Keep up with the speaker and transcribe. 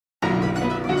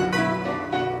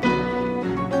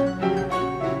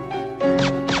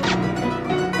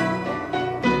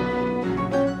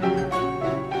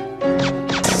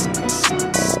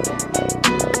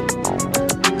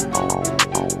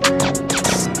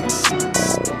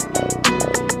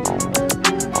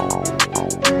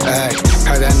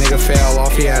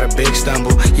off, he had a big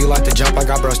stumble. You like to jump, I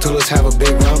got bros too, let's have a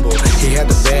big rumble. He had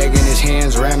the bag in his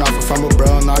hands, ran off a fumble,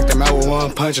 bro, knocked him out with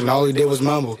one punch, and all he did was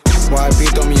mumble.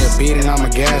 YB throw me a beat and I'ma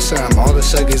gas up. All the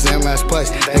suckers in last place,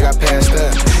 they got passed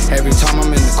up. Every time I'm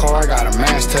in the car, I got a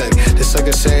mask tuck. The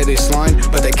suckers said they slime,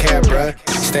 but they cap, bruh.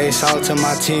 Stay solid to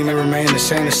my team and remain the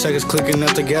same. The suckers clicking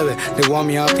up together, they want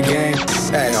me out the game.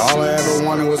 Hey, all I ever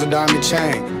wanted was a diamond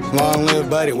chain. Long live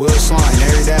buddy, we'll slime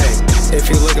every day. If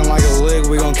you looking like a lick,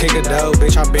 we gon' kick it though.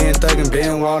 Bitch, I been thuggin',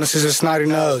 been wildin' since a snotty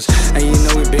nose. And you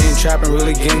know we been trappin',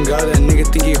 really getting go. That nigga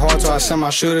think he hard, so I send my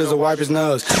shooters to wipe his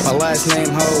nose. My last name,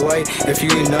 ho, wait, if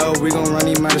you know, we gon' run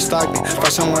him out of Stockton, find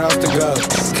somewhere else to go.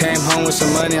 Came home with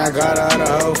some money, I got out of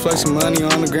hoe. Flexing money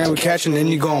on the ground, we catchin', then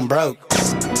you going broke.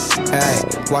 Hey,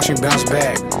 watch me bounce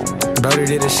back. Brody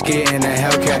did a skit in a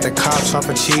Hellcat, the cops off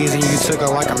of cheese, and you took her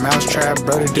like a mousetrap.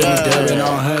 Brody did me dubbing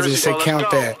on hundreds, said count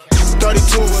that. 32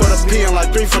 for the P and like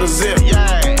 3 for the zip.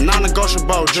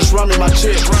 Non-negotiable, just run me my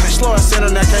chip. Slow as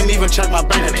internet, can't even check my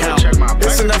bank account.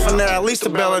 It's enough in there, at least to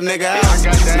bail a nigga out.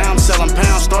 Now I'm selling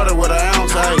pounds, started with an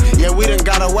ounce. Hey, yeah, we done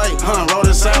got away,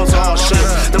 rolling sounds, all shit.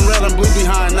 Them red and blue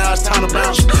behind, now it's time to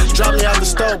bounce. Drop me out the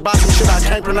stove, buy some shit I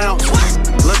can't pronounce.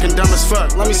 Looking dumb as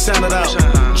fuck, let me sound it out.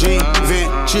 G, V,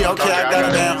 G, okay, I got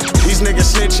it down. These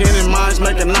niggas snitching and minds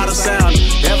making not a sound.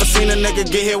 You ever seen a nigga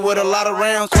get hit with a lot of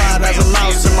rounds? Quiet as a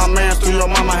mouse in my man's through your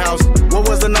mama house. What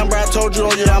was the number I told you?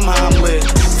 Oh yeah, I'm high, I'm lit.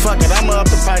 Fuck it, I'ma up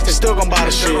the price, they still gon' buy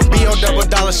the shit. B.O. double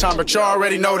dollar sign, but you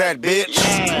already know that, bitch.